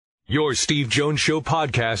Your Steve Jones Show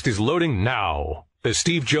podcast is loading now. The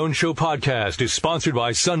Steve Jones Show podcast is sponsored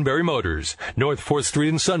by Sunbury Motors, North 4th Street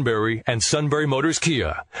in Sunbury, and Sunbury Motors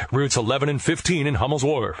Kia, routes 11 and 15 in Hummel's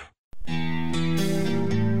Wharf.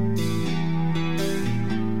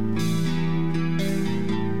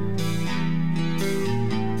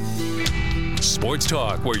 Sports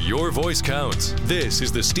talk where your voice counts. This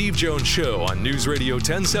is the Steve Jones Show on News Radio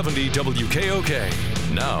 1070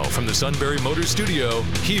 WKOK. Now from the Sunbury Motors Studio,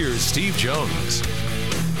 here's Steve Jones.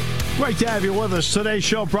 Great to have you with us. Today's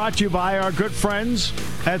show brought to you by our good friends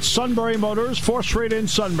at Sunbury Motors, 4th Street in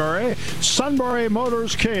Sunbury. Sunbury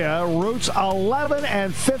Motors Kia, routes 11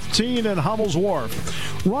 and 15 in Hummel's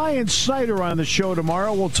Wharf. Ryan Snyder on the show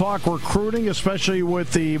tomorrow. We'll talk recruiting, especially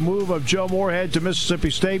with the move of Joe Moorhead to Mississippi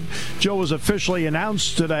State. Joe was officially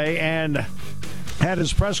announced today and had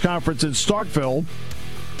his press conference in Starkville.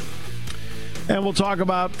 And we'll talk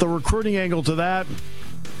about the recruiting angle to that,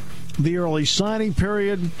 the early signing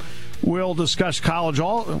period. We'll discuss high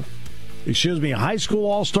school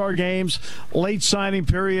all-star games, late signing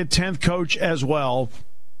period, 10th coach as well,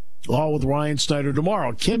 all with Ryan Snyder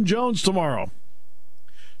tomorrow. Kim Jones tomorrow.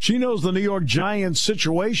 She knows the New York Giants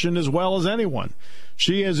situation as well as anyone.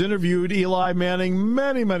 She has interviewed Eli Manning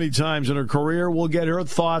many, many times in her career. We'll get her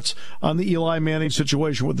thoughts on the Eli Manning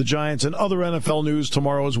situation with the Giants and other NFL news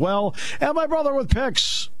tomorrow as well. And my brother with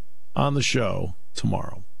picks on the show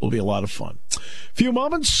tomorrow. Will be a lot of fun. Few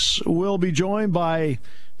moments, we'll be joined by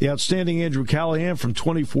the outstanding Andrew Callahan from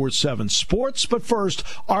 24/7 Sports. But first,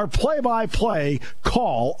 our play-by-play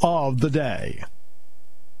call of the day.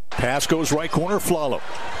 Pass goes right corner, Flalo.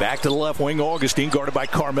 Back to the left wing, Augustine guarded by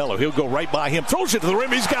Carmelo. He'll go right by him, throws it to the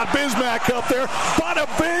rim. He's got Bismack up there. Bada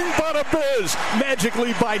bing, bada biz.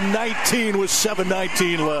 Magically by 19 with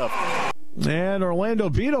 7:19 left. And Orlando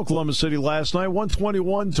beat Oklahoma City last night,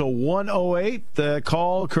 121-108. The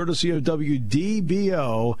call courtesy of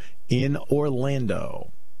WDBO in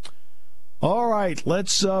Orlando. All right,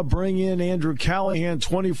 let's bring in Andrew Callahan,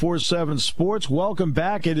 24/7 Sports. Welcome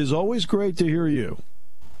back. It is always great to hear you.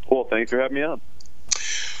 Well, thanks for having me on.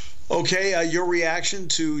 Okay, your reaction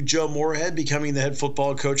to Joe Moorhead becoming the head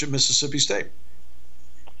football coach at Mississippi State?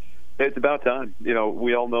 It's about time. You know,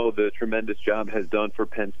 we all know the tremendous job has done for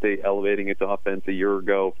Penn State elevating its offense a year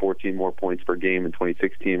ago, 14 more points per game in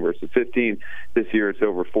 2016 versus 15. This year it's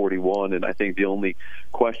over 41, and I think the only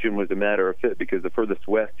question was a matter of fit because the furthest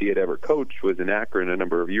west he had ever coached was in Akron a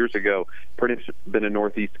number of years ago. Pretty much been a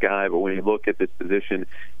Northeast guy, but when you look at this position,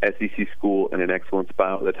 SEC school in an excellent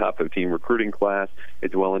spot with a top 15 recruiting class,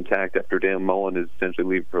 it's well intact after Dan Mullen is essentially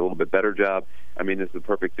leaving for a little bit better job. I mean, this is a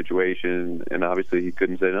perfect situation, and obviously he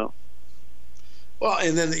couldn't say no. Well,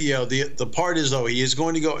 and then, you know, the part is, though, he is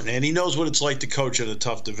going to go, and he knows what it's like to coach at a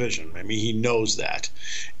tough division. I mean, he knows that.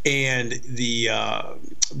 And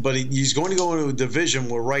but he's going to go into a division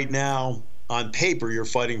where right now, on paper, you're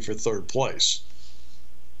fighting for third place.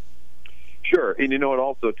 Sure. And you know what,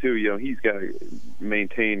 also, too, you know, he's got to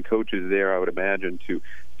maintain coaches there, I would imagine, to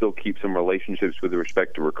still keep some relationships with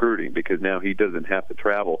respect to recruiting because now he doesn't have to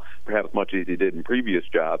travel perhaps as much as he did in previous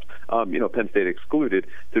jobs, you know, Penn State excluded,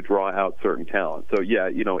 to draw out certain talent. So, yeah,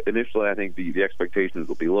 you know, initially I think the expectations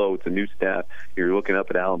will be low. It's a new staff. You're looking up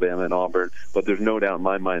at Alabama and Auburn, but there's no doubt in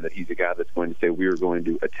my mind that he's a guy that's going to say we are going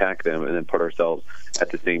to attack them and then put ourselves at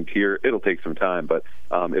the same tier. It'll take some time, but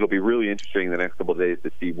it'll be really interesting the next couple of days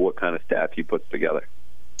to see what kind of staff he puts together.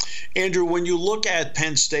 Andrew, when you look at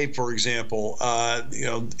Penn State, for example, you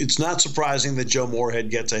know, it's not surprising that Joe Moorhead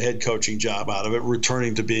gets a head coaching job out of it,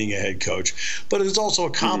 returning to being a head coach. But it's also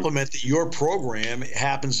a compliment that your program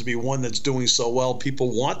happens to be one that's doing so well,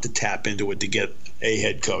 people want to tap into it to get a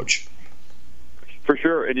head coach. For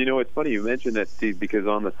sure. And, you know, it's funny you mentioned that, Steve, because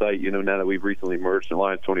on the site, you know, now that we've recently merged in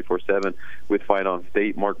Alliance 24/7 with Fight on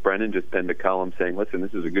State, Mark Brennan just penned a column saying, listen,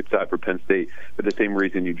 this is a good side for Penn State for the same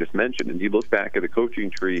reason you just mentioned. And you look back at the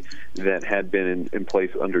coaching tree that had been in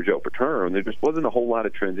place under Joe Paterno, and there just wasn't a whole lot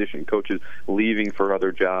of transition coaches leaving for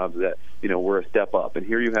other jobs that, you know, were a step up. And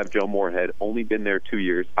here you have Joe Moorhead, only been there 2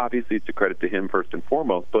 years. Obviously, it's a credit to him first and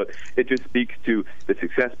foremost, but it just speaks to the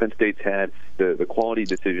success Penn State's had, the quality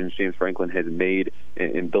decisions James Franklin has made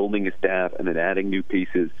in building a staff and then adding new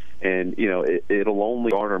pieces. And, you know, it'll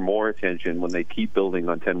only garner more attention when they keep building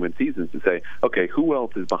on 10-win seasons to say, okay, who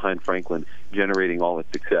else is behind Franklin generating all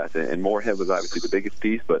its success? And Moorhead was obviously the biggest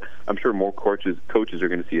piece, but I'm sure more coaches are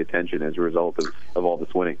going to see attention as a result of all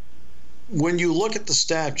this winning. When you look at the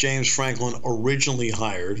staff James Franklin originally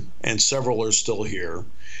hired, and several are still here,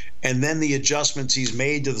 and then the adjustments he's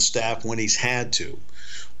made to the staff when he's had to,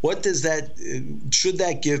 what does that should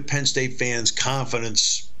that give Penn State fans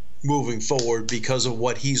confidence moving forward because of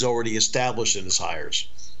what he's already established in his hires?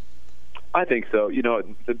 I think so.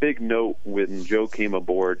 The big note when Joe came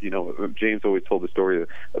aboard, James always told the story of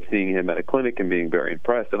seeing him at a clinic and being very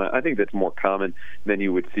impressed. And I think that's more common than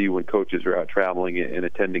you would see when coaches are out traveling and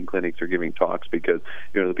attending clinics or giving talks, because,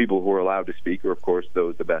 the people who are allowed to speak are, of course,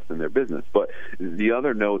 those the best in their business. But the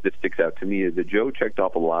other note that sticks out to me is that Joe checked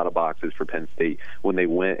off a lot of boxes for Penn State when they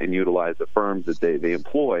went and utilized the firms that they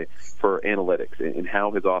employ for analytics and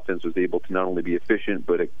how his offense was able to not only be efficient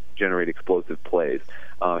but generate explosive plays,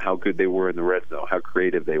 how good they were in the red zone, how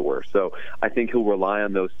creative they were. So I think he'll rely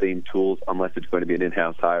on those same tools unless it's going to be an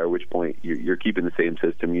in-house hire, at which point you're keeping the same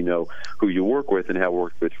system. You know who you work with and have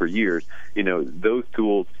worked with for years. Those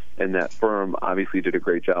tools and that firm obviously did a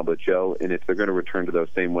great job with Joe, and if they're going to return to those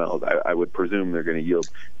same wells, I would presume they're going to yield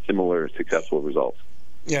similar successful results.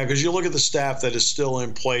 Yeah, because you look at the staff that is still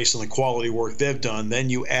in place and the quality work they've done,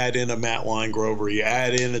 then you add in a Matt Linegrover, you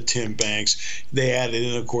add in a Tim Banks, they added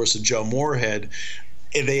in, of course, a Joe Moorhead.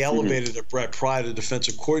 And they elevated a Brett Pry, the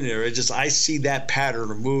defensive coordinator. I see that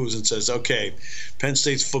pattern of moves and says, okay, Penn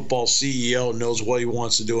State's football CEO knows what he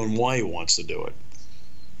wants to do and why he wants to do it.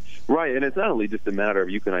 Right, and it's not only just a matter of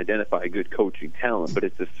you can identify good coaching talent, but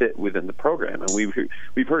it's a fit within the program. And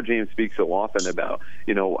we've heard James speak so often about,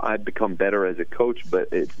 I've become better as a coach, but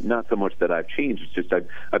it's not so much that I've changed. It's just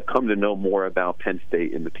I've come to know more about Penn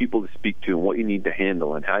State and the people to speak to and what you need to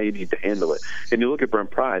handle and how you need to handle it. And you look at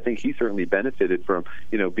Brent Pry, I think he certainly benefited from,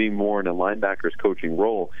 being more in a linebacker's coaching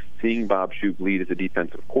role, seeing Bob Shoop lead as a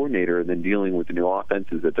defensive coordinator and then dealing with the new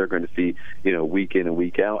offenses that they're going to see, week in and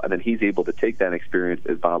week out. And then he's able to take that experience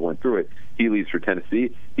as Bob went through it. He leaves for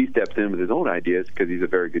Tennessee. He steps in with his own ideas because he's a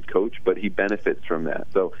very good coach, but he benefits from that.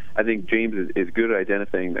 So I think James is good at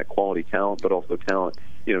identifying that quality talent, but also talent,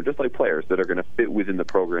 just like players that are going to fit within the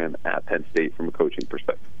program at Penn State from a coaching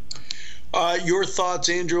perspective. Your thoughts,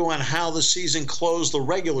 Andrew, on how the season closed, the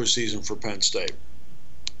regular season for Penn State?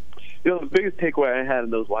 The biggest takeaway I had in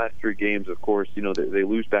those last three games, of course, they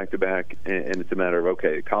lose back-to-back, and it's a matter of,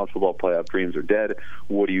 okay, college football playoff dreams are dead.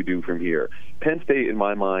 What do you do from here? Penn State, in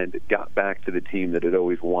my mind, got back to the team that it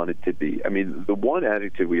always wanted to be. I mean, the one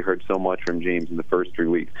attitude we heard so much from James in the first 3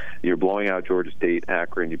 weeks, you're blowing out Georgia State,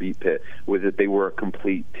 Akron, you beat Pitt, was that they were a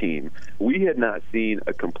complete team. We had not seen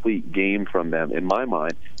a complete game from them, in my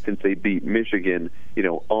mind, since they beat Michigan,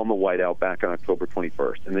 on the whiteout back on October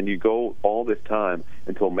 21st. And then you go all this time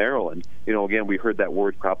until Maryland. Again, we heard that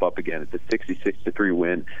word crop up again. It's a 66-3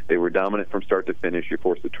 win. They were dominant from start to finish. You're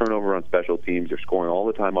forced to turnover on special teams. You're scoring all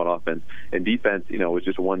the time on offense. And defense, was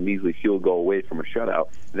just one measly field goal away from a shutout.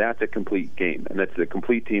 That's a complete game. And that's the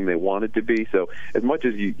complete team they wanted to be. So as much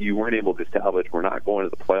as you weren't able to establish we're not going to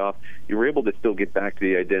the playoff, you were able to still get back to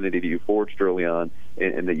the identity that you forged early on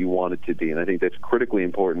and that you wanted to be. And I think that's critically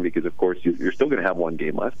important because, of course, you're still going to have one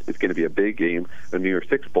game left. It's going to be a big game, the New Year's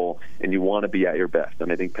Six Bowl, and you want to be at your best.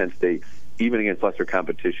 And I think Penn State, even against lesser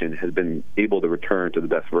competition, has been able to return to the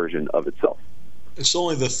best version of itself. It's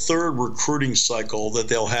only the third recruiting cycle that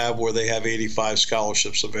they'll have where they have 85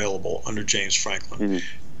 scholarships available under James Franklin. Mm-hmm.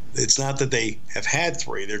 It's not that they have had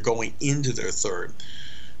three. They're going into their third.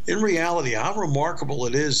 In reality, how remarkable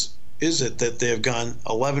is it that they have gone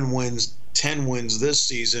 11 wins, 10 wins this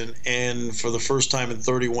season, and for the first time in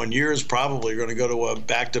 31 years, probably going to go to a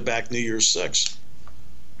back-to-back New Year's Six?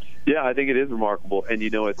 Yeah, I think it is remarkable. And,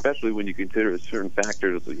 especially when you consider certain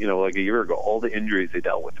factors, like a year ago, all the injuries they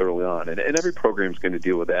dealt with early on. And every program is going to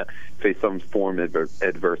deal with that, face some form of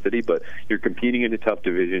adversity. But you're competing in a tough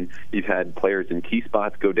division. You've had players in key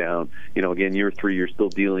spots go down. Again, year 3, you're still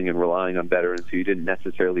dealing and relying on veterans, so you didn't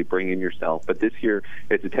necessarily bring in yourself. But this year,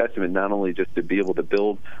 it's a testament not only just to be able to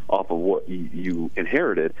build off of what you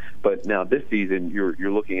inherited, but now this season,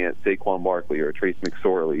 you're looking at Saquon Barkley or Trace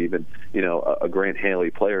McSorley, even, a Grant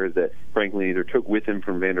Haley, players that frankly either took with him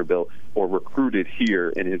from Vanderbilt or recruited here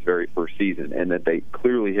in his very first season, and that they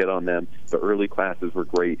clearly hit on them. The early classes were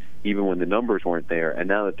great, even when the numbers weren't there. And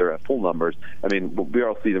now that they're at full numbers, I mean, we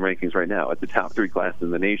all see the rankings right now. It's the top 3 classes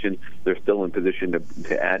in the nation. They're still in position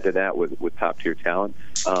to add to that with top-tier talent.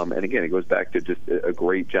 And again, it goes back to just a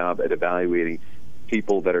great job at evaluating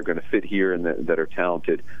people that are going to fit here and that are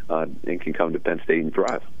talented and can come to Penn State and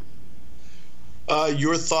thrive.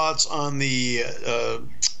 Your thoughts on the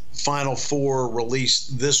Final Four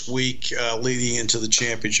released this week leading into the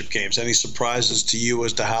championship games? Any surprises to you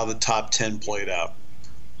as to how the top 10 played out?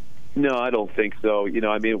 No, I don't think so.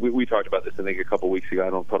 We talked about this, I think, a couple of weeks ago. I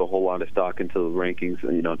don't put a whole lot of stock into the rankings,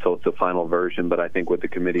 until it's the final version. But I think what the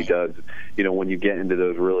committee does, when you get into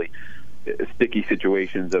those really sticky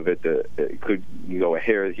situations of it could go a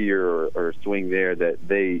hair here or a swing there, that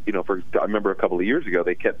they, I remember a couple of years ago,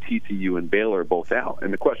 they kept TCU and Baylor both out.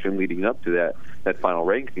 And the question leading up to that final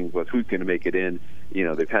rankings was who's going to make it in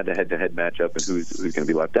they've had the head-to-head matchup and who's going to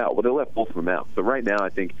be left out. Well, they left both of them out. So right now, I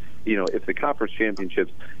think, if the conference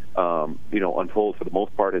championships, unfold for the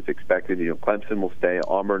most part as expected, Clemson will stay.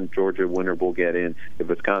 Auburn, Georgia winner will get in. If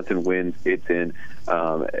Wisconsin wins, it's in.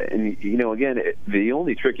 Again, the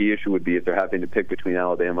only tricky issue would be if they're having to pick between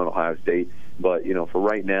Alabama and Ohio State. But, for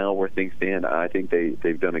right now, where things stand, I think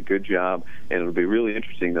they've done a good job. And it'll be really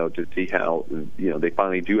interesting, though, to see how, they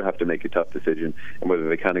finally do have to make a tough decision, and whether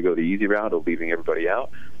they kind of go the easy route of leaving everybody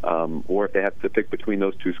out, or if they have to pick between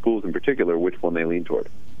those two schools in particular, which one they lean toward.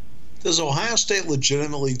 Does Ohio State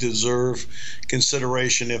legitimately deserve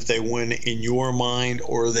consideration if they win in your mind,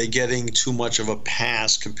 or are they getting too much of a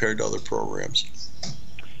pass compared to other programs?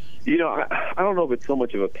 I don't know if it's so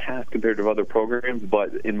much of a pass compared to other programs,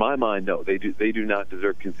 but in my mind, no, they do not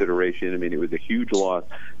deserve consideration. I mean, it was a huge loss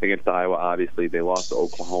against Iowa. Obviously, they lost to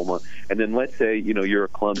Oklahoma, and then let's say you're a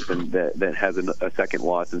Clemson that has a second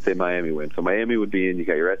loss, and say Miami wins. So Miami would be in. You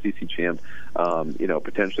got your SEC champ,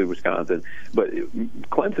 potentially Wisconsin, but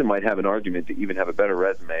Clemson might have an argument to even have a better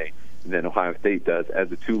resume than Ohio State does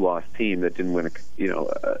as a two-loss team that didn't win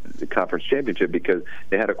a conference championship because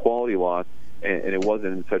they had a quality loss. And it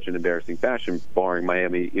wasn't in such an embarrassing fashion, barring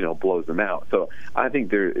Miami, blows them out. So I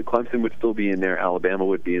think Clemson would still be in there, Alabama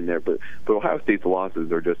would be in there, but Ohio State's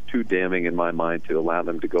losses are just too damning in my mind to allow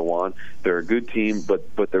them to go on. They're a good team, but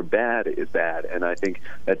their bad is bad, and I think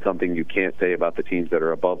that's something you can't say about the teams that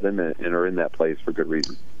are above them and are in that place for good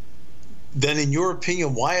reason. Then, in your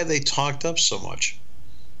opinion, why are they talked up so much?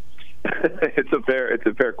 It's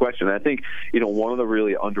a fair question. I think, one of the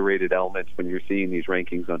really underrated elements when you're seeing these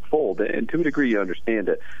rankings unfold, and to a degree you understand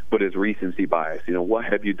it, but is recency bias. What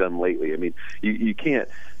have you done lately? I mean, you can't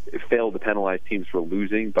fail to penalize teams for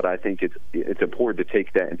losing, but I think it's important to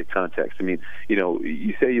take that into context. I mean,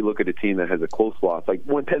 you say you look at a team that has a close loss, like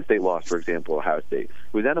when Penn State lost, for example, Ohio State.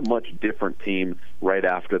 Was that a much different team right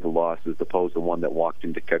after the loss as opposed to one that walked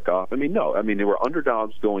into kickoff? I mean, no. I mean, they were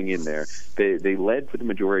underdogs going in there. They led for the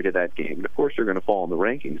majority of that game. And of course, they're going to fall in the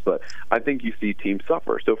rankings, but I think you see teams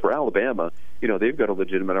suffer. So for Alabama, they've got a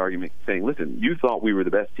legitimate argument saying, listen, you thought we were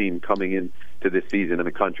the best team coming into this season in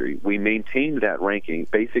the country. We maintained that ranking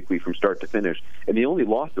basically from start to finish, and the only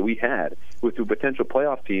loss that we had was to a potential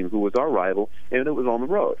playoff team who was our rival, and it was on the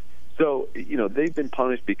road. So, they've been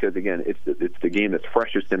punished because, again, it's the game that's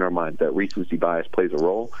freshest in our mind. That recency bias plays a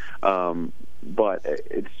role. But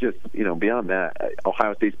it's just, beyond that,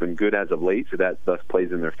 Ohio State's been good as of late, so that thus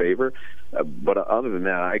plays in their favor. But other than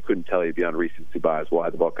that, I couldn't tell you beyond recency bias why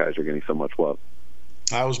the Buckeyes are getting so much love.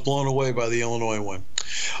 I was blown away by the Illinois win.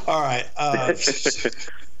 All right.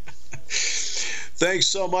 Thanks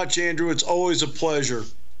so much, Andrew. It's always a pleasure.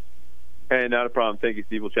 Hey, not a problem. Thank you,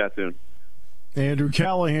 Steve. We'll chat soon. Andrew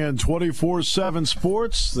Callahan, 24/7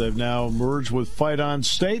 Sports. They've now merged with Fight On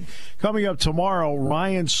State. Coming up tomorrow,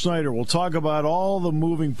 Ryan Snyder. We'll talk about all the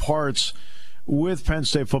moving parts with Penn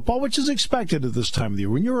State football, which is expected at this time of the year.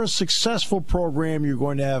 When you're a successful program, you're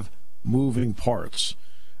going to have moving parts.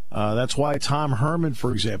 That's why Tom Herman,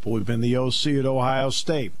 for example, who'd been the OC at Ohio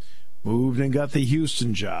State, moved and got the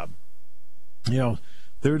Houston job.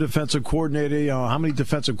 Their defensive coordinator, how many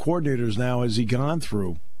defensive coordinators now has he gone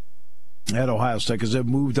through at Ohio State, because they've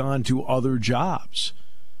moved on to other jobs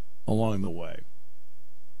along the way.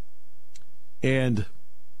 And,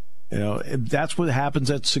 that's what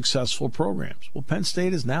happens at successful programs. Well, Penn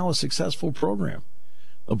State is now a successful program.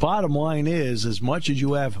 The bottom line is, as much as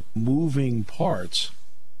you have moving parts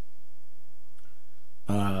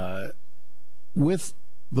with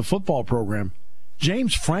the football program,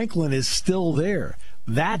 James Franklin is still there.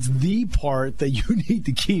 That's the part that you need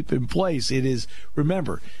to keep in place.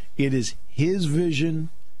 Remember, it is his vision,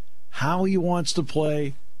 how he wants to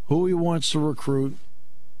play, who he wants to recruit,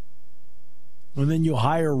 and then you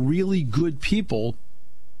hire really good people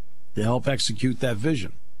to help execute that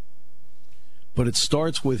vision. But it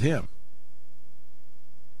starts with him.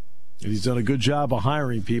 And he's done a good job of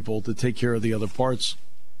hiring people to take care of the other parts,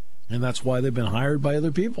 and that's why they've been hired by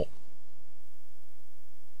other people.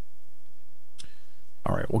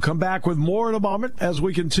 All right, we'll come back with more in a moment as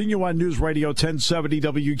we continue on News Radio 1070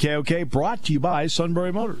 WKOK, brought to you by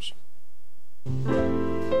Sunbury Motors.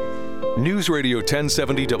 News Radio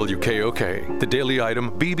 1070 WKOK, the Daily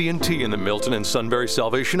Item, BB&T, and the Milton and Sunbury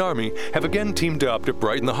Salvation Army have again teamed up to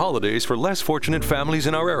brighten the holidays for less fortunate families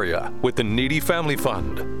in our area with the Needy Family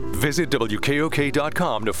Fund. Visit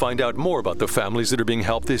WKOK.com to find out more about the families that are being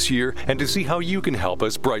helped this year and to see how you can help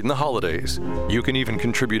us brighten the holidays. You can even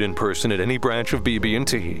contribute in person at any branch of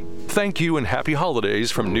BB&T. Thank you and happy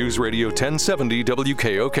holidays from News Radio 1070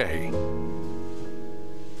 WKOK.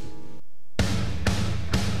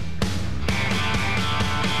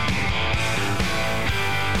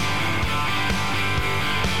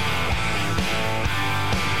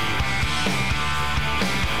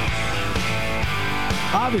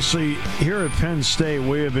 Obviously, here at Penn State,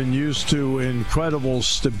 we have been used to incredible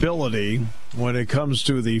stability when it comes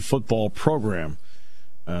to the football program.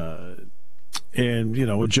 And, you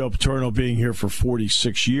know, with Joe Paterno being here for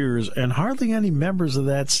 46 years, and hardly any members of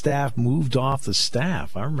that staff moved off the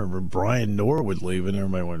staff. I remember Brian Norwood leaving.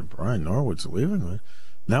 Everybody went, Brian Norwood's leaving?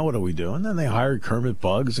 Now what are we doing? Then they hired Kermit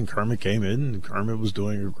Buggs, and Kermit came in, and Kermit was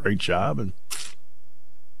doing a great job.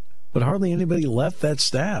 But hardly anybody left that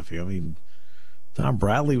staff. I mean, Tom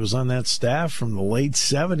Bradley was on that staff from the late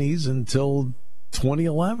 70s until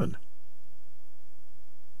 2011.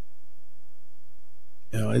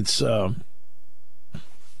 You know, it's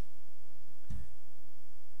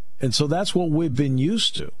and so that's what we've been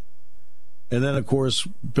used to. And then, of course,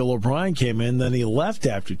 Bill O'Brien came in, then he left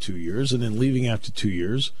after 2 years, and then leaving after 2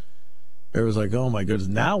 years, it was like, oh, my goodness,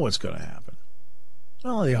 now what's going to happen?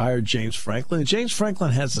 Well, they hired James Franklin. And James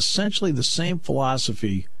Franklin has essentially the same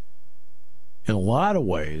philosophy in a lot of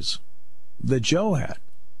ways that Joe had.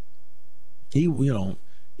 He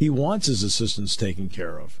wants his assistants taken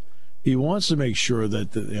care of. He wants to make sure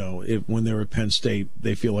that, when they're at Penn State,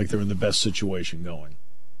 they feel like they're in the best situation going.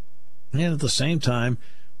 And at the same time,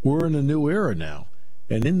 we're in a new era now.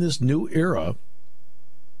 And in this new era,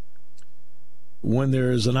 when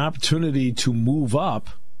there is an opportunity to move up,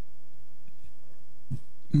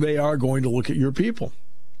 they are going to look at your people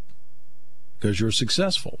because you're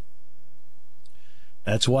successful.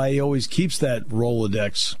 That's why he always keeps that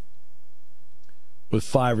Rolodex with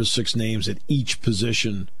 5 or 6 names at each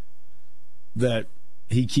position that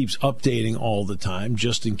he keeps updating all the time,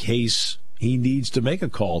 just in case he needs to make a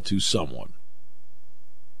call to someone.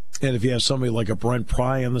 And if you have somebody like a Brent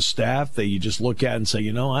Pry on the staff that you just look at and say,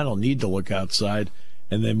 I don't need to look outside,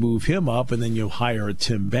 and then move him up, and then you hire a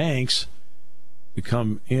Tim Banks to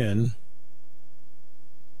come in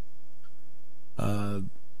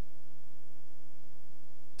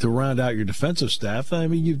to round out your defensive staff, I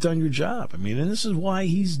mean, you've done your job. I mean, and this is why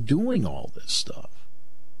he's doing all this stuff.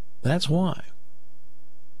 That's why.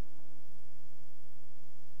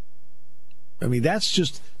 I mean, that's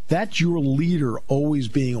your leader always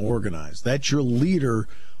being organized. That's your leader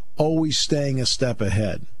always staying a step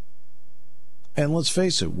ahead. And let's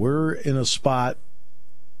face it, we're in a spot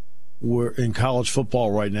we're in college football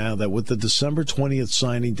right now that with the December 20th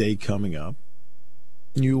signing date coming up,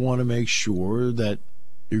 you want to make sure that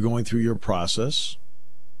you're going through your process.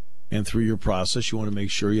 And through your process, you want to make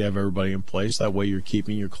sure you have everybody in place. That way you're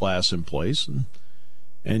keeping your class in place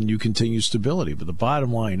and you continue stability. But the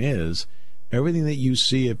bottom line is, everything that you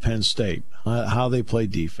see at Penn State, how they play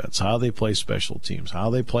defense, how they play special teams, how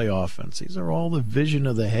they play offense, these are all the vision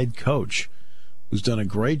of the head coach, who's done a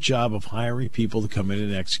great job of hiring people to come in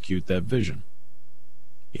and execute that vision.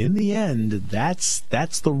 In the end, that's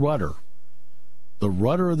the rudder. The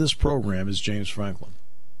rudder of this program is James Franklin.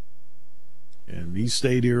 And he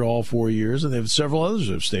stayed here all 4 years, and there have several others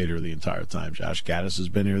who have stayed here the entire time. Josh Gaddis has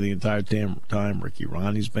been here the entire time. Ricky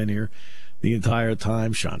Ronnie's been here the entire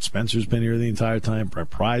time. Sean Spencer's been here the entire time. Brent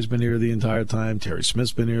Pry's been here the entire time. Terry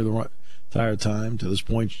Smith's been here the entire time. To this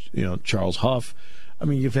point, Charles Huff. I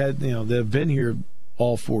mean, you've had, they've been here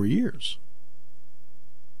all 4 years.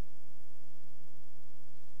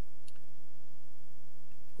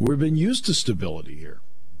 We've been used to stability here.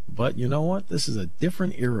 But you know what? This is a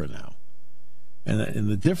different era now. And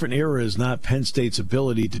the different era is not Penn State's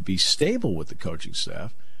ability to be stable with the coaching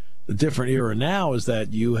staff. The different era now is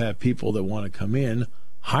that you have people that want to come in,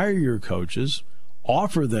 hire your coaches,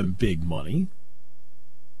 offer them big money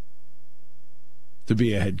to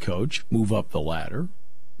be a head coach, move up the ladder.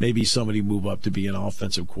 Maybe somebody move up to be an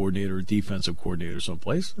offensive coordinator or defensive coordinator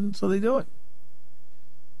someplace, and so they do it.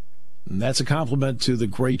 And that's a compliment to the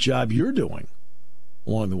great job you're doing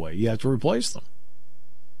along the way. You have to replace them.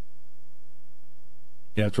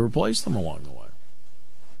 You have to replace them along the way.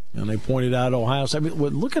 And they pointed out Ohio State. I mean,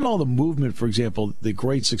 look at all the movement, for example, the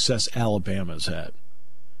great success Alabama's had.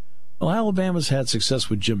 Well, Alabama's had success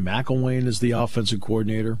with Jim McElwain as the offensive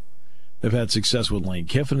coordinator. They've had success with Lane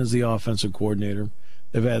Kiffin as the offensive coordinator.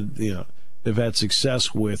 They've had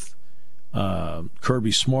success with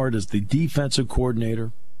Kirby Smart as the defensive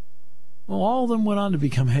coordinator. Well, all of them went on to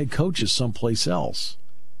become head coaches someplace else.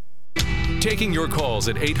 Taking your calls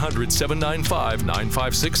at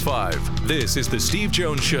 800-795-9565. This is the Steve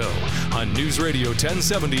Jones Show on News Radio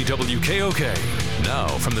 1070 WKOK. Now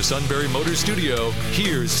from the Sunbury Motors Studio,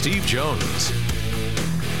 here's Steve Jones.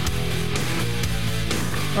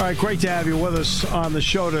 All right, great to have you with us on the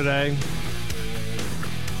show today.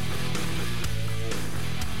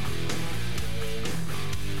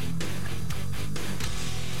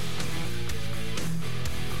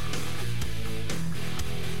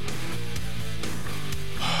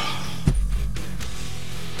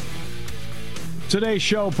 Today's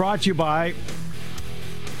show brought to you by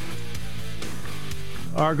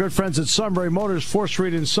our good friends at Sunbury Motors, 4th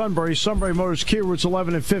Street in Sunbury. Sunbury Motors, Kia, routes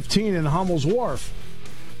 11 and 15 in Hummel's Wharf.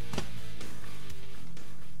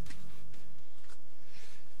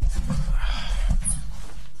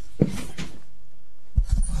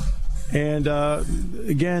 And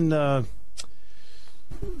again, the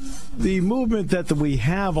movement that we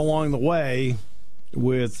have along the way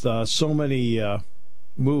with so many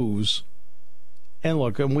moves, and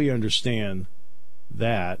look, and we understand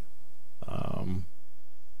that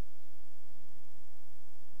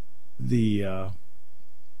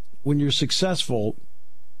when you're successful,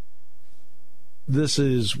 this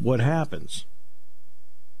is what happens.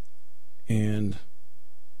 And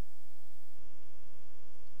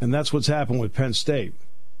that's what's happened with Penn State.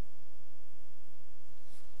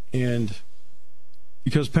 And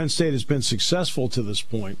because Penn State has been successful to this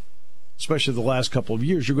point, especially the last couple of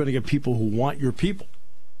years, you're going to get people who want your people.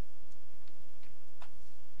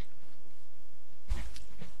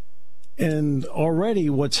 And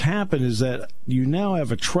already what's happened is that you now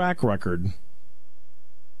have a track record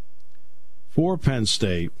for Penn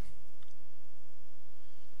State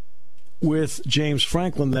with James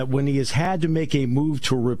Franklin that when he has had to make a move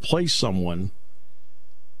to replace someone,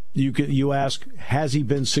 you ask, has he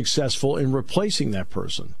been successful in replacing that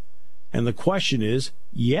person? And the question is,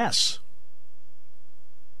 yes,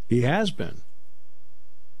 he has been.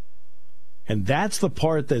 And that's the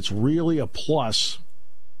part that's really a plus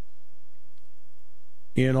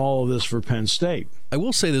in all of this for Penn State. I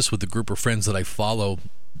will say this with the group of friends that I follow,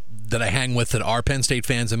 that I hang with, that are Penn State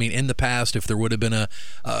fans. I mean, in the past, if there would have been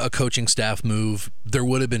a coaching staff move, there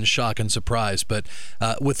would have been shock and surprise. But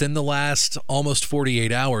within the last almost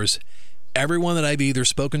 48 hours, everyone that I've either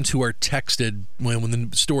spoken to or texted when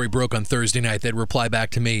the story broke on Thursday night, they'd reply back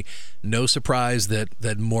to me, no surprise that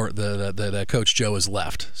Coach Joe has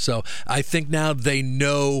left. So I think now they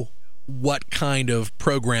know what kind of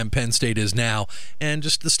program Penn State is now, and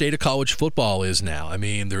just the state of college football is now. I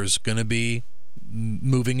mean, there's going to be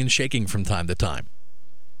moving and shaking from time to time.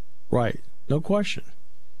 Right. No question.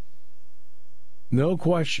 No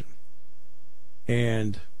question.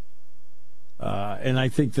 And I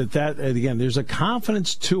think that again, there's a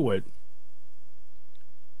confidence to it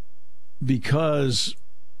because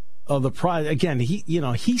of the pride. Again,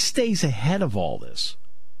 he stays ahead of all this.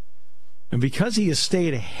 And because he has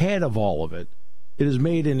stayed ahead of all of it, it has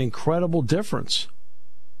made an incredible difference.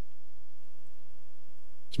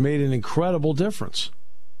 It's made an incredible difference.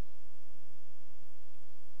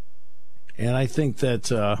 And I think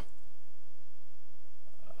that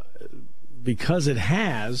because it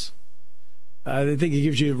has, I think it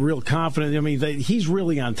gives you real confidence. I mean, he's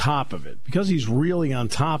really on top of it. Because he's really on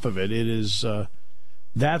top of it, it is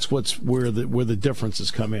that's where the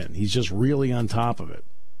differences come in. He's just really on top of it.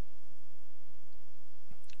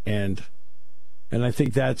 And I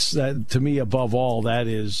think that to me, above all, that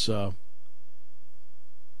is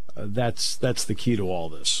that's the key to all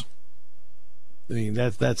this. I mean,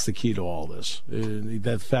 that's the key to all this.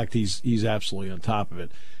 That fact he's absolutely on top of it.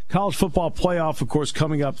 College football playoff, of course,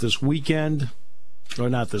 coming up this weekend, or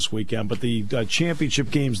not this weekend, but the championship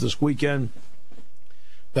games this weekend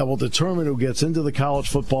that will determine who gets into the college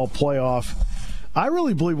football playoff. I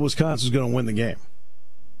really believe Wisconsin's going to win the game.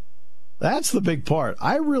 That's the big part.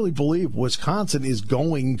 I really believe Wisconsin is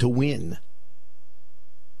going to win.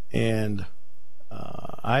 And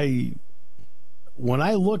when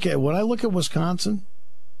I look at Wisconsin,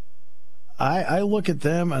 I look at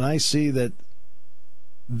them and I see that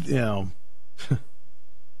that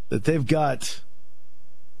they've got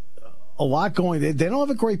a lot going. They don't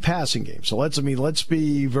have a great passing game, so let's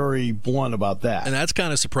be very blunt about that. And that's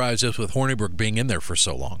kind of surprised us with Hornibrook being in there for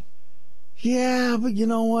so long. Yeah, but you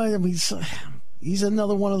know what? I mean, he's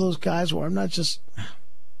another one of those guys where I'm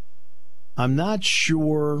not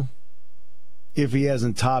sure if he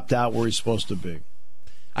hasn't topped out where he's supposed to be.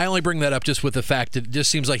 I only bring that up just with the fact that it just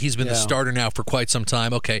seems like he's been the starter now for quite some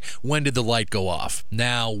time. Okay, when did the light go off?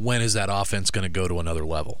 Now, when is that offense going to go to another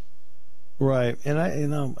level? Right, and I don't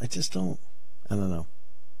know.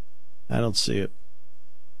 I don't see it.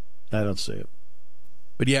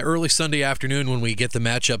 But yeah, early Sunday afternoon when we get the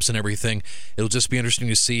matchups and everything, it'll just be interesting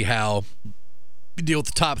to see how you deal with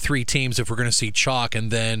the top three teams if we're going to see chalk,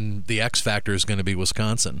 and then the X factor is going to be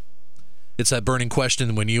Wisconsin. It's that burning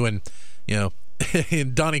question when you and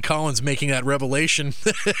Donnie Collins making that revelation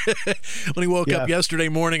when he woke up yesterday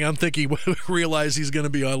morning. I'm thinking realized he's going to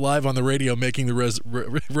be live on the radio making the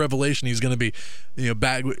revelation. He's going to be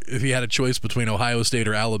back. If he had a choice between Ohio State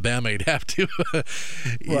or Alabama, he'd have to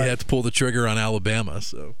pull the trigger on Alabama.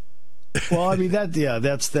 So Well, I mean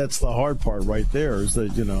that's the hard part right there is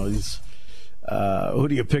that he's who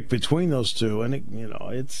do you pick between those two? And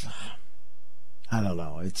it's I don't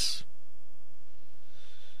know. It's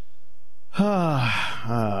I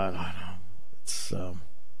don't know.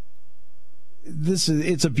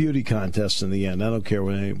 It's a beauty contest in the end. I don't care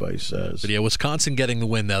what anybody says. But yeah, Wisconsin getting the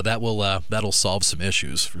win though, that'll solve some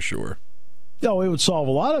issues for sure. No, it would solve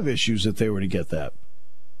a lot of issues if they were to get that.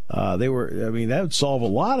 That would solve a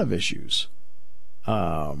lot of issues.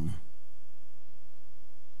 And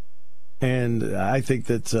I think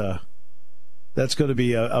that that's going to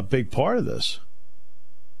be a big part of this.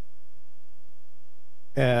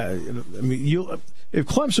 If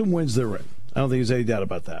Clemson wins, they're in. I don't think there's any doubt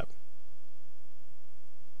about that.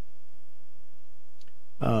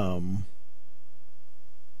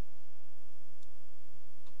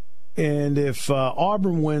 And if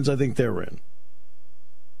Auburn wins, I think they're in.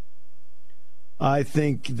 I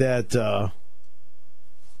think that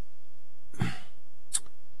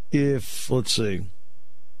if, let's see,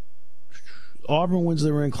 Auburn wins,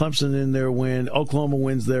 they're in. Clemson in, they're in. Oklahoma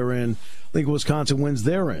wins, they're in. I think Wisconsin wins,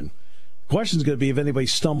 they're in. The question is going to be if anybody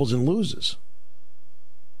stumbles and loses.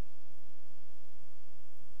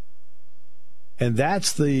 And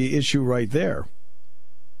that's the issue right there.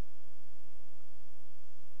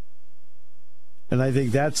 And I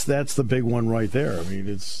think that's the big one right there. I mean,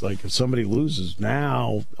 it's like if somebody loses,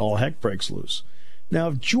 now all heck breaks loose. Now,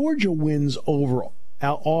 if Georgia wins over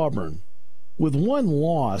Auburn with one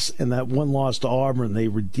loss, and that one loss to Auburn, they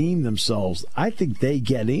redeem themselves, I think they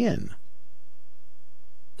get in.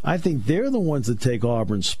 I think they're the ones that take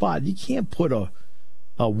Auburn's spot. You can't put a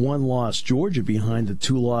one-loss Georgia behind a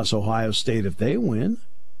two-loss Ohio State if they win.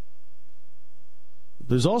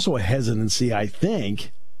 There's also a hesitancy, I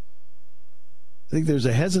think there's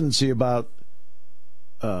a hesitancy about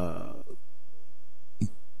Ohio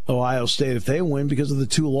State if they win because of the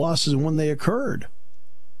two losses when they occurred.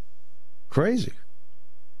 Crazy.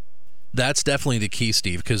 That's definitely the key,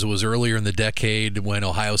 Steve, because it was earlier in the decade when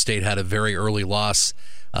Ohio State had a very early loss.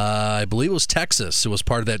 I believe it was Texas. It was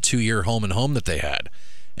part of that 2-year home and home that they had.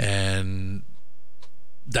 And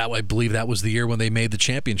I believe that was the year when they made the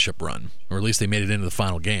championship run, or at least they made it into the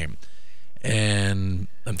final game. And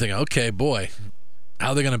I'm thinking, okay, boy, how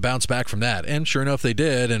are they going to bounce back from that? And sure enough, they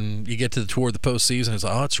did. And you get to toward the postseason, it's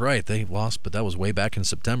like, oh, that's right, they lost, but that was way back in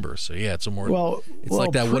September. So yeah, it's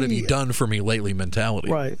like that. What have you done for me lately mentality?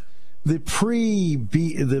 Right. The pre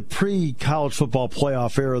college football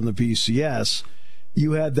playoff era in the BCS,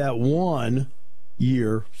 you had that one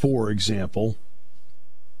year, for example,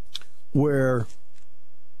 where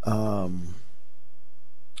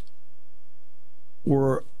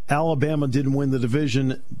Alabama didn't win the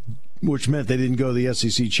division, which meant they didn't go to the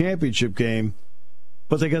SEC championship game,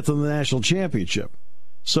 but they got to the national championship.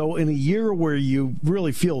 So in a year where you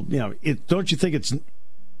really feel, don't you think it's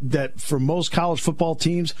that for most college football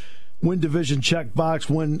teams, win division check box,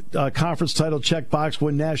 win conference title check box,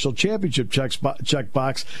 win national championship check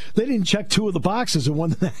box, they didn't check two of the boxes and won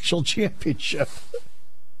the national championship.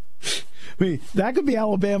 I mean, that could be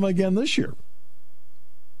Alabama again this year.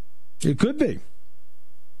 It could be.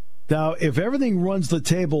 Now, if everything runs the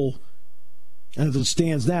table as it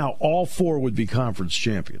stands now, all four would be conference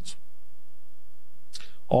champions.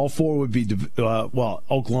 All four would be,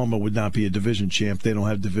 Oklahoma would not be a division champ. They don't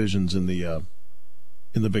have divisions in the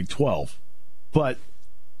Big 12. But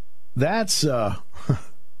to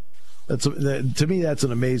me, that's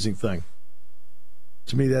an amazing thing.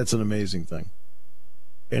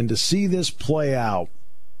 And to see this play out,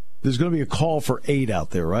 there's going to be a call for 8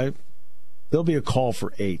 out there, right? There'll be a call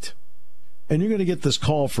for 8. And you're going to get this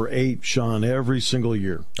call for 8, Sean, every single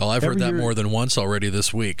year. Oh, I've heard that more than once already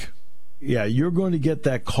this week. Yeah, you're going to get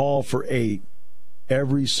that call for 8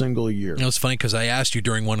 every single year. It's funny because I asked you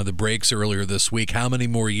during one of the breaks earlier this week how many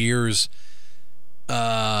more years do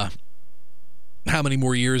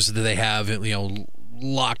they have,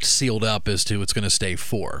 locked, sealed up as to it's going to stay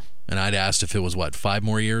 4? And I'd asked if it was 5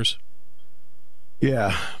 more years?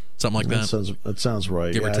 Yeah. Something like that. That sounds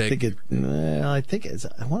right. Give or take.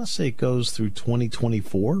 I want to say it goes through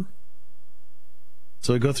 2024.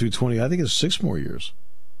 So it go through 20. I think it's 6 more years.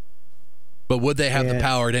 But would they have the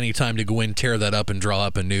power at any time to go in, tear that up, and draw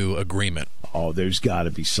up a new agreement? Oh, there's got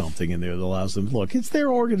to be something in there that allows them. Look, it's their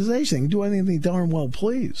organization. They can do anything they darn well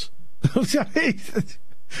please.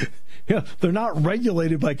 They're not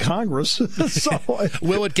regulated by Congress. So,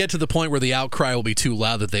 will it get to the point where the outcry will be too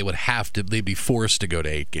loud that they'd be forced to go to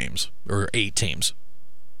 8 games or 8 teams?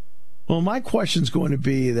 Well, my question's going to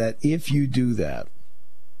be that if you do that,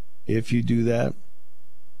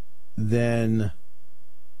 then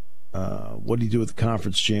what do you do with the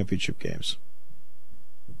conference championship games?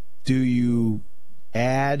 Do you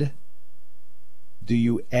add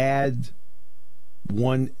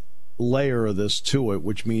one layer of this to it,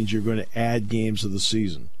 which means you're going to add games of the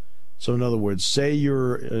season? So in other words, say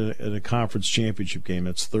you're in a conference championship game,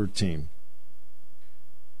 that's 13.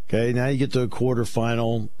 Okay, now you get to a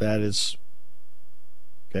quarterfinal, that is,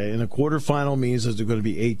 okay, and a quarterfinal means that there's going to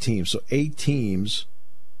be 8 teams. So 8 teams,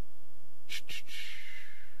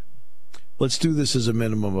 let's do this as a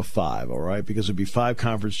minimum of 5, all right? Because it'd be 5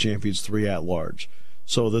 conference champions, 3 at-large.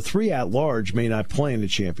 So the 3 at-large may not play in the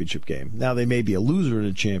championship game. Now they may be a loser in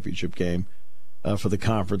the championship game for the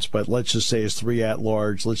conference, but let's just say it's 3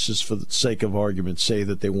 at-large. Let's just, for the sake of argument, say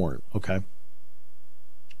that they weren't, okay?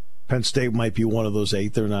 Penn State might be one of those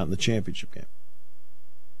 8. They're not in the championship game.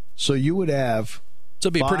 So you would have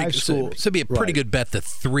it'd be a pretty good bet the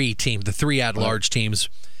 3 at-large teams,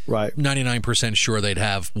 right? 99% sure they'd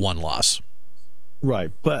have 1 loss.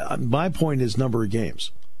 Right, but my point is number of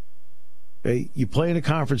games. Okay? You play in a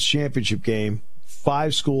conference championship game,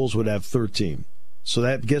 5 schools would have 13. So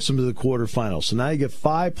that gets them to the quarterfinals. So now you get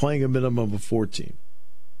 5 playing a minimum of 14.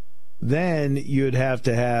 Then you'd have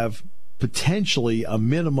to have potentially a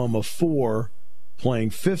minimum of 4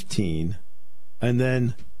 playing 15, and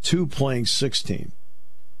then 2 playing 16.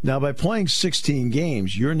 Now, by playing 16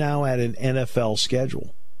 games, you're now at an NFL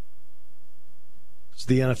schedule. It's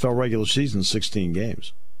the NFL regular season, 16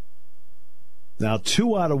 games. Now,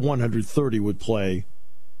 2 out of 130 would play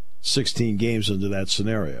 16 games into that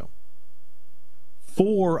scenario.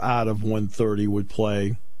 4 out of 130 would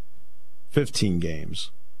play 15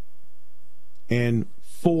 games. And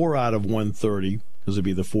 4 out of 130, because it'd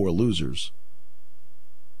be the 4 losers,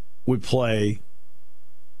 would play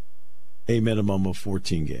a minimum of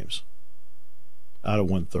 14 games out of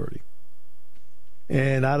 130.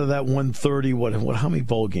 And out of that 130, how many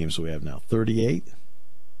bowl games do we have now? 38?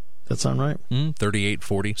 That sound right? 38,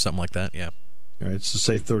 40, something like that, yeah. All right, so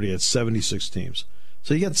say 30, that's 76 teams.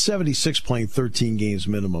 So you got 76 playing 13 games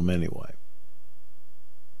minimum anyway.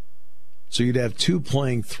 So you'd have 2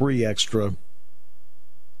 playing 3 extra,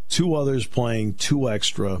 2 others playing 2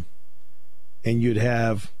 extra, and you'd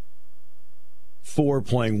have 4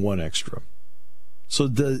 playing 1 extra. So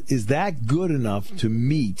is that good enough to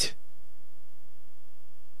meet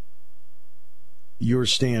your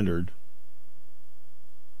standard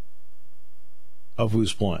of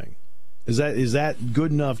who's playing? Is that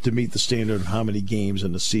good enough to meet the standard of how many games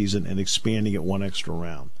in the season and expanding it 1 extra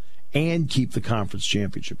round and keep the conference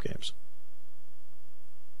championship games?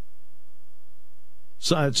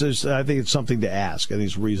 So I think it's something to ask. I think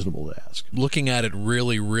it's reasonable to ask. Looking at it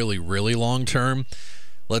really, really, really long term,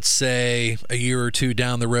 let's say a year or 2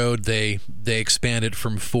 down the road, they expand it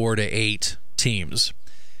from 4 to 8 teams.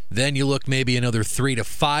 Then you look maybe another 3 to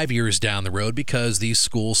 5 years down the road because these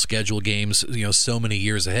schools schedule games, so many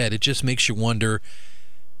years ahead. It just makes you wonder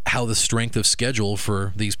how the strength of schedule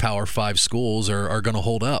for these Power 5 schools are going to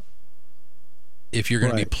hold up if you're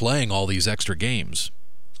going to be playing all these extra games.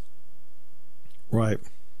 Right.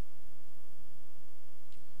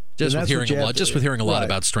 Just with hearing a lot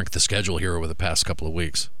about strength of schedule here over the past couple of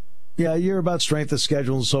weeks. Yeah, you hear about strength of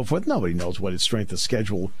schedule and so forth. Nobody knows what its strength of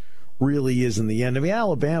schedule really is in the end. I mean,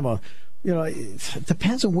 Alabama, it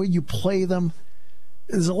depends on where you play them.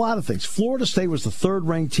 There's a lot of things. Florida State was the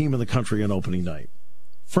 3rd-ranked team in the country on opening night.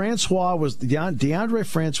 DeAndre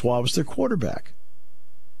Francois was their quarterback.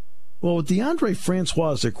 Well, with DeAndre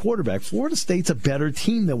Francois as their quarterback, Florida State's a better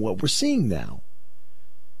team than what we're seeing now.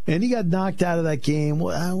 And he got knocked out of that game,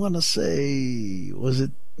 well, I want to say, was it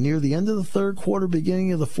near the end of the 3rd quarter,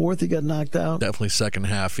 beginning of the 4th, he got knocked out? Definitely second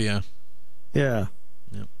half, yeah. Yeah.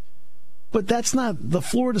 But that's not the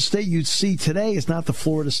Florida State you'd see today is not the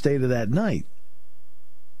Florida State of that night.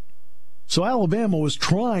 So Alabama was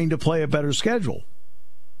trying to play a better schedule.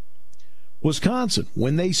 Wisconsin,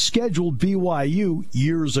 when they scheduled BYU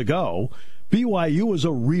years ago, BYU was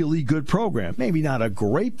a really good program. Maybe not a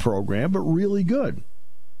great program, but really good.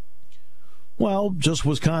 Well, just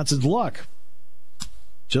Wisconsin's luck.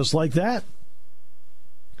 Just like that.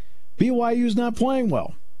 BYU's not playing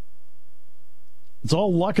well. It's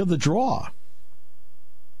all luck of the draw.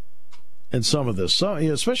 And some of this,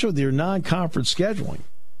 especially with your non-conference scheduling,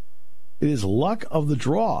 it is luck of the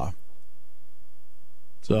draw.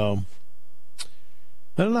 So,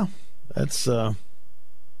 I don't know. That's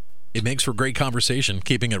it makes for great conversation,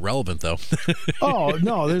 keeping it relevant, though. Oh,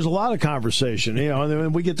 no, there's a lot of conversation,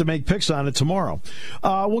 and we get to make picks on it tomorrow.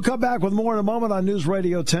 We'll come back with more in a moment on News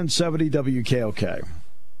Radio 1070 WKOK.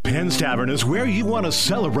 Penn's Tavern is where you want to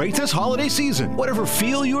celebrate this holiday season. Whatever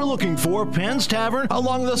feel you're looking for, Penn's Tavern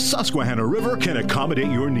along the Susquehanna River can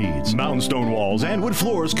accommodate your needs. Mountain stone walls and wood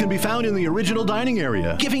floors can be found in the original dining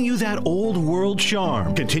area, giving you that old world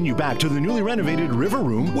charm. Continue back to the newly renovated River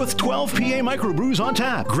Room with 12 PA microbrews on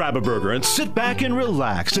tap. Grab a burger and sit back and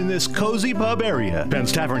relax in this cozy pub area.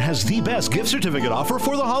 Penn's Tavern has the best gift certificate offer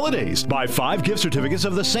for the holidays. Buy 5 gift certificates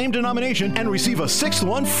of the same denomination and receive a 6th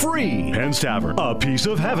one free. Penn's Tavern, a piece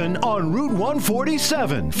of heaven on Route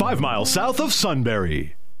 147, 5 miles south of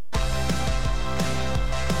Sunbury.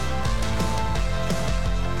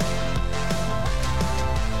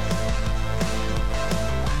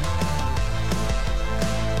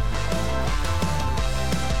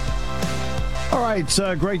 All right,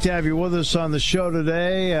 great to have you with us on the show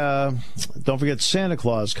today. Don't forget Santa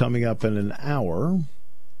Claus coming up in an hour.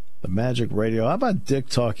 The Magic Radio. How about Dick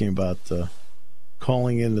talking about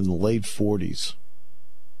calling in the late 40s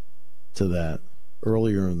to that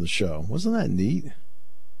earlier in the show? Wasn't that neat?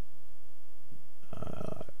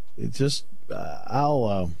 It just,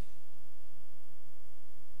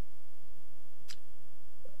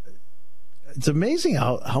 it's amazing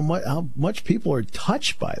how much people are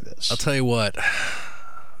touched by this. I'll tell you what,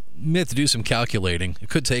 you have to do some calculating. It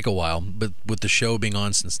could take a while, but with the show being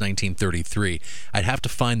on since 1933, I'd have to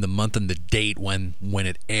find the month and the date when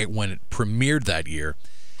it premiered that year.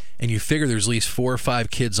 And you figure there's at least 4 or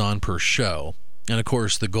 5 kids on per show. And, of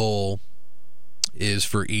course, the goal is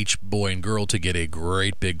for each boy and girl to get a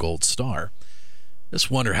great big gold star.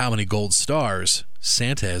 Just wonder how many gold stars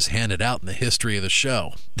Santa has handed out in the history of the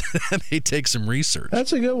show. That may take some research.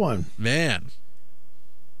 That's a good one. Man.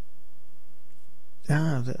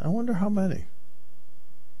 I wonder how many.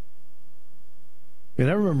 I mean,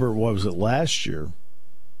 I remember, what was it, last year?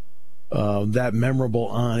 That memorable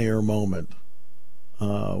on-air moment.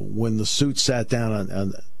 When the suit sat down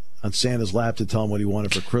on Santa's lap to tell him what he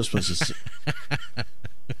wanted for Christmas.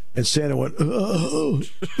 And Santa went, oh.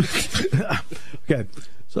 Okay.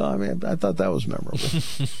 So, I mean, I thought that was memorable.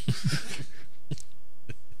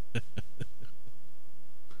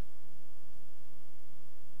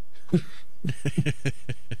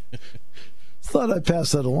 Thought I'd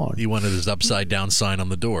pass that along. He wanted his upside-down sign on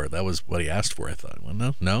the door. That was what he asked for, I thought.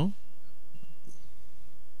 Well, no?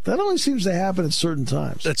 That only seems to happen at certain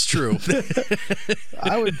times. That's true.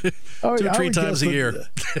 I would 2 or 3 times a year.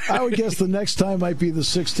 I would guess the next time might be the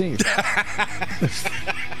 16th.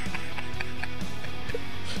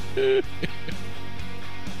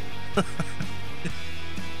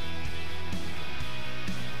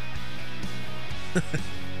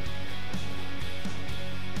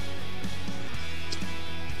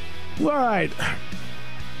 All right.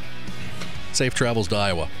 Safe travels to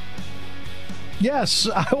Iowa. Yes,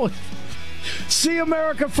 I will. See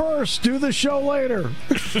America first. Do the show later.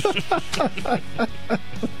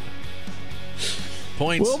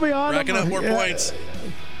 Points. We'll be on. Racking up more points.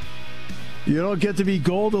 You don't get to be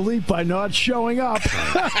gold elite by not showing up.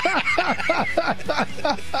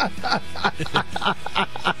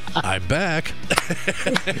 I'm back.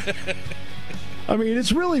 I mean,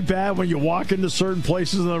 it's really bad when you walk into certain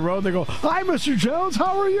places on the road and they go, "Hi, Mr. Jones,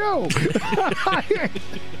 how are you?"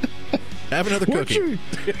 Have another cookie.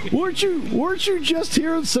 Weren't you just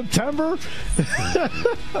here in September?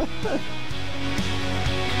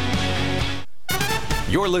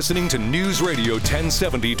 You're listening to News Radio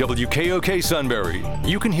 1070 WKOK Sunbury.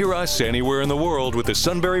 You can hear us anywhere in the world with the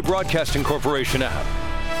Sunbury Broadcasting Corporation app.